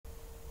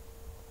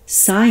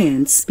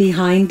Science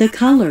behind the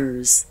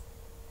colors.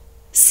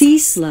 Sea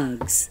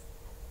slugs.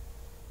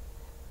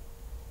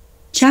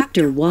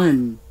 Chapter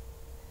 1.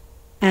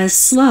 As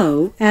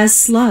slow as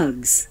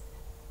slugs.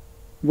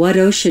 What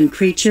ocean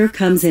creature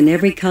comes in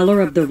every color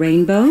of the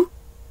rainbow?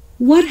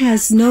 What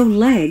has no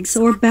legs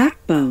or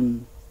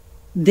backbone?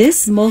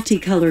 This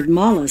multicolored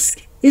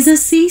mollusk is a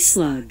sea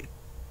slug.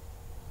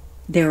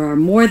 There are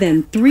more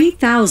than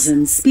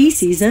 3,000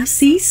 species of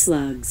sea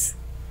slugs.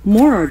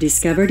 More are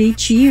discovered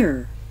each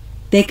year.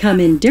 They come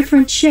in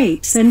different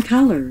shapes and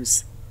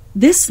colors.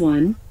 This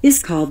one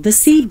is called the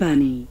sea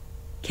bunny.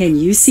 Can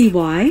you see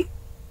why?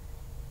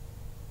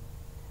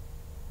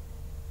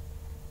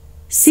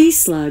 Sea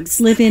slugs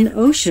live in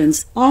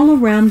oceans all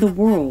around the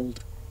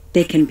world.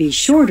 They can be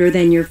shorter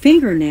than your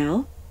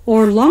fingernail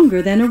or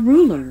longer than a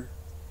ruler.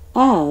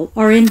 All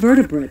are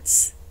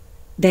invertebrates.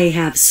 They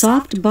have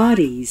soft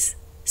bodies.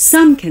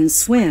 Some can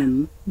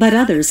swim, but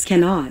others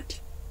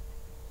cannot.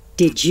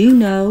 Did you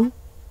know?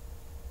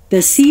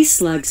 The sea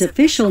slug's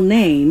official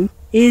name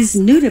is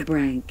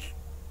nudibranch.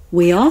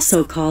 We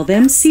also call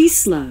them sea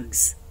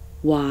slugs.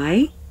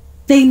 Why?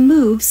 They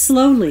move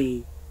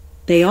slowly.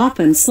 They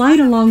often slide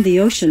along the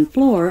ocean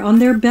floor on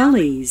their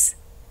bellies.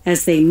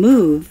 As they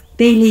move,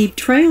 they leave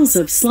trails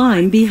of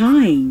slime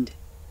behind.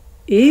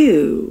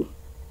 Ew!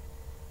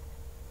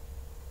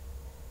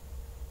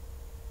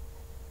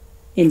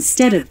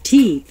 Instead of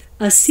teeth,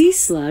 a sea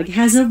slug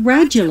has a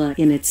radula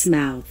in its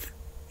mouth.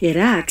 It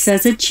acts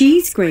as a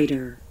cheese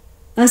grater.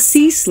 A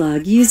sea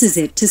slug uses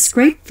it to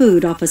scrape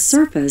food off a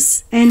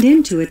surface and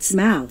into its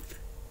mouth.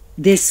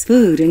 This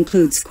food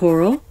includes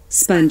coral,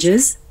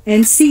 sponges,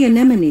 and sea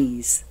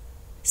anemones.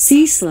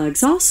 Sea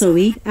slugs also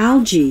eat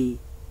algae.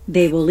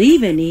 They will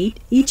even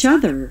eat each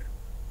other.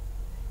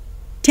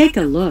 Take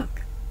a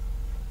look.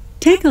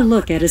 Take a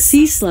look at a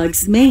sea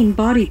slug's main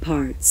body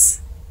parts.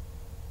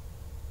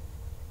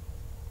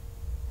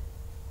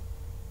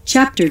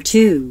 Chapter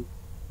 2.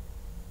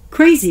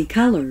 Crazy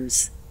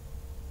colors.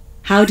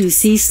 How do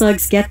sea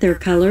slugs get their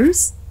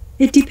colors?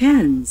 It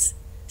depends.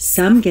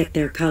 Some get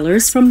their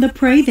colors from the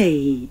prey they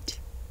eat.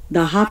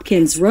 The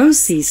Hopkins rose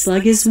sea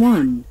slug is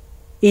one.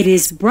 It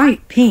is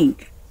bright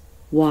pink.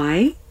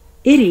 Why?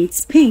 It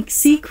eats pink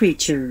sea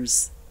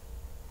creatures.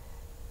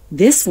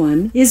 This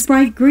one is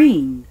bright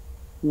green.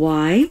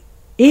 Why?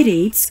 It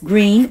eats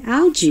green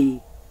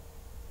algae.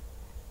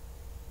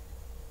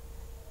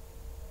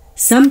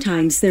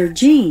 Sometimes their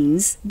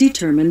genes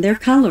determine their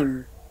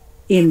color.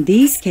 In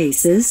these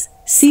cases,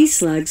 sea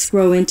slugs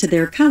grow into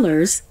their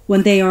colors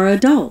when they are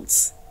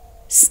adults.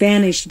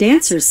 Spanish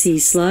dancer sea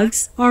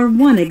slugs are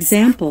one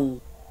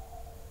example.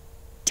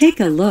 Take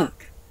a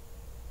look.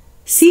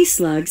 Sea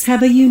slugs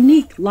have a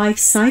unique life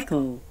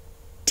cycle.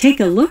 Take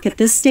a look at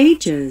the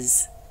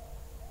stages.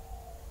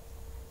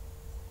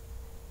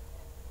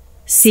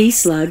 Sea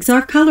slugs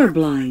are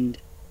colorblind.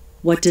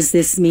 What does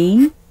this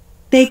mean?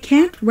 They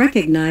can't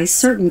recognize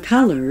certain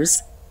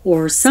colors,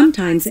 or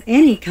sometimes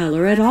any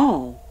color at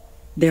all.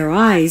 Their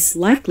eyes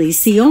likely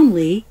see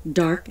only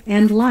dark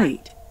and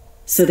light,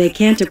 so they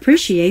can't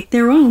appreciate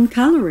their own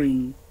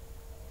coloring.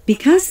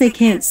 Because they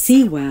can't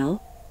see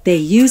well, they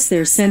use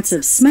their sense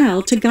of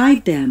smell to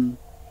guide them.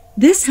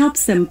 This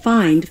helps them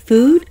find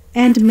food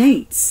and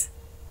mates.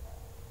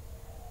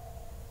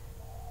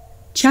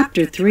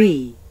 Chapter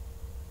 3.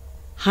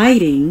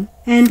 Hiding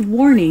and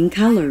warning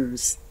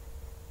colors.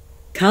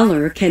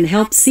 Color can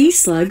help sea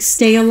slugs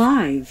stay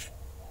alive.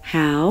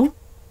 How?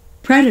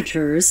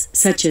 Predators,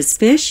 such as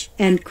fish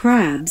and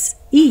crabs,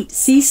 eat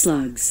sea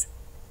slugs.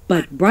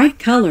 But bright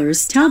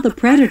colors tell the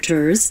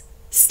predators,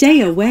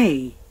 stay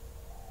away.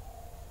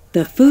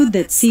 The food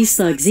that sea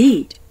slugs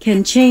eat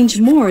can change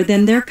more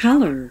than their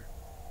color.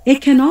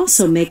 It can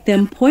also make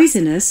them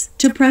poisonous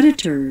to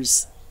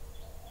predators.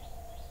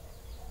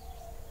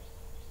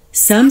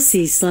 Some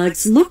sea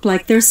slugs look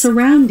like their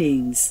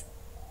surroundings.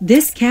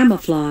 This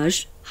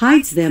camouflage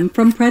hides them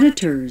from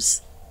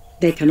predators.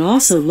 They can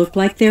also look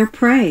like their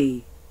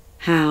prey.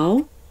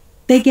 How?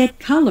 They get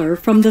color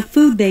from the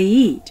food they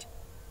eat.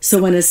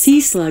 So when a sea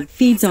slug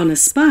feeds on a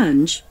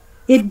sponge,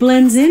 it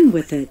blends in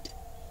with it.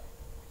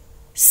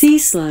 Sea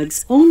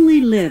slugs only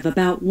live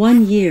about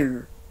 1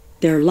 year.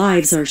 Their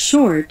lives are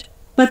short,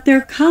 but their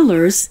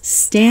colors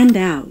stand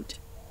out.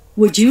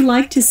 Would you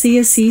like to see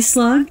a sea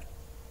slug?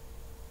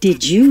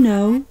 Did you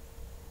know?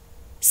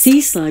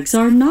 Sea slugs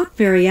are not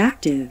very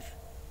active.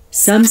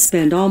 Some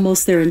spend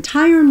almost their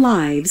entire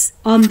lives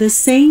on the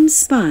same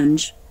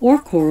sponge or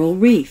coral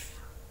reef.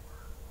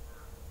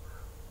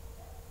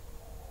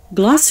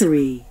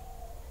 Glossary.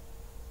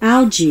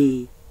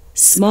 Algae,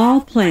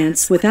 small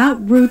plants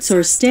without roots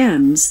or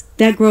stems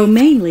that grow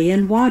mainly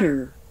in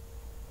water.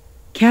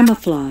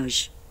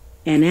 Camouflage,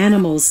 an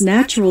animal's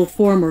natural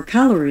form or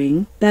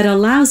coloring that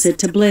allows it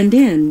to blend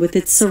in with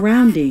its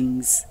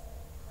surroundings.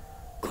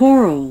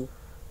 Coral,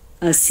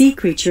 a sea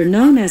creature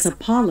known as a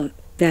polyp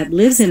that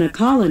lives in a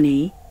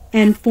colony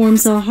and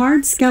forms a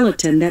hard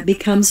skeleton that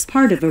becomes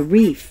part of a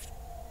reef.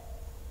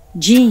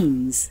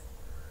 Genes,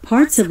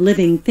 parts of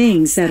living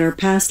things that are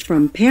passed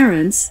from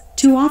parents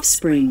to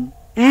offspring.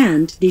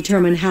 and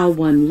determine how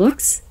one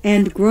looks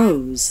and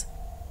grows.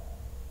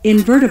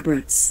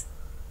 Invertebrates,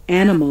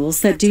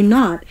 animals that do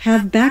not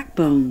have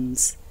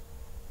backbones.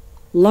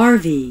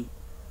 Larvae,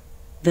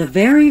 the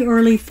very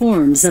early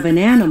forms of an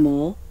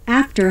animal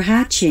after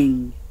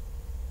hatching.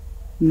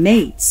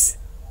 Mates,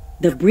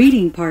 the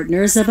breeding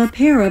partners of a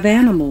pair of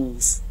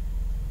animals.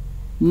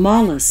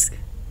 Mollusk,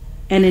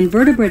 an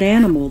invertebrate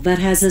animal that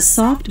has a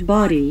soft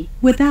body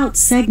without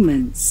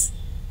segments.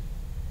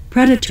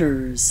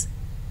 Predators,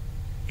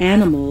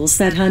 animals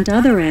that hunt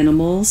other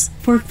animals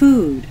for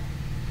food.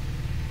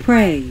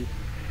 Prey,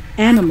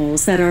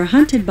 animals that are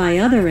hunted by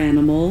other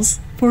animals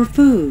for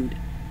food.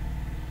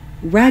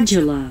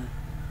 Radula,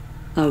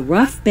 a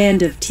rough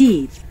band of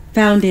teeth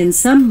found in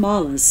some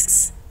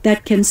mollusks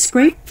that can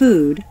scrape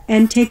food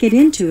and take it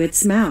into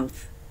its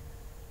mouth.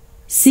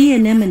 Sea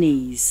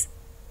anemones,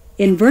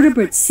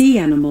 invertebrate sea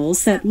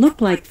animals that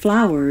look like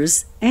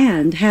flowers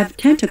and have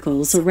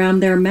tentacles around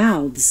their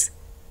mouths.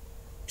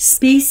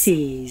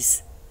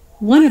 Species,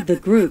 one of the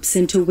groups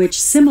into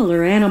which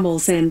similar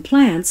animals and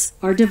plants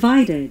are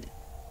divided.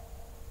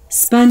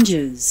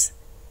 Sponges,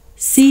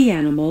 sea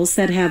animals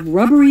that have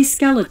rubbery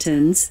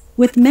skeletons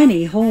with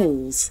many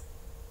holes.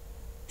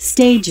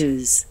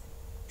 Stages,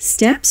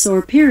 steps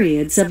or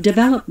periods of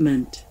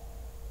development.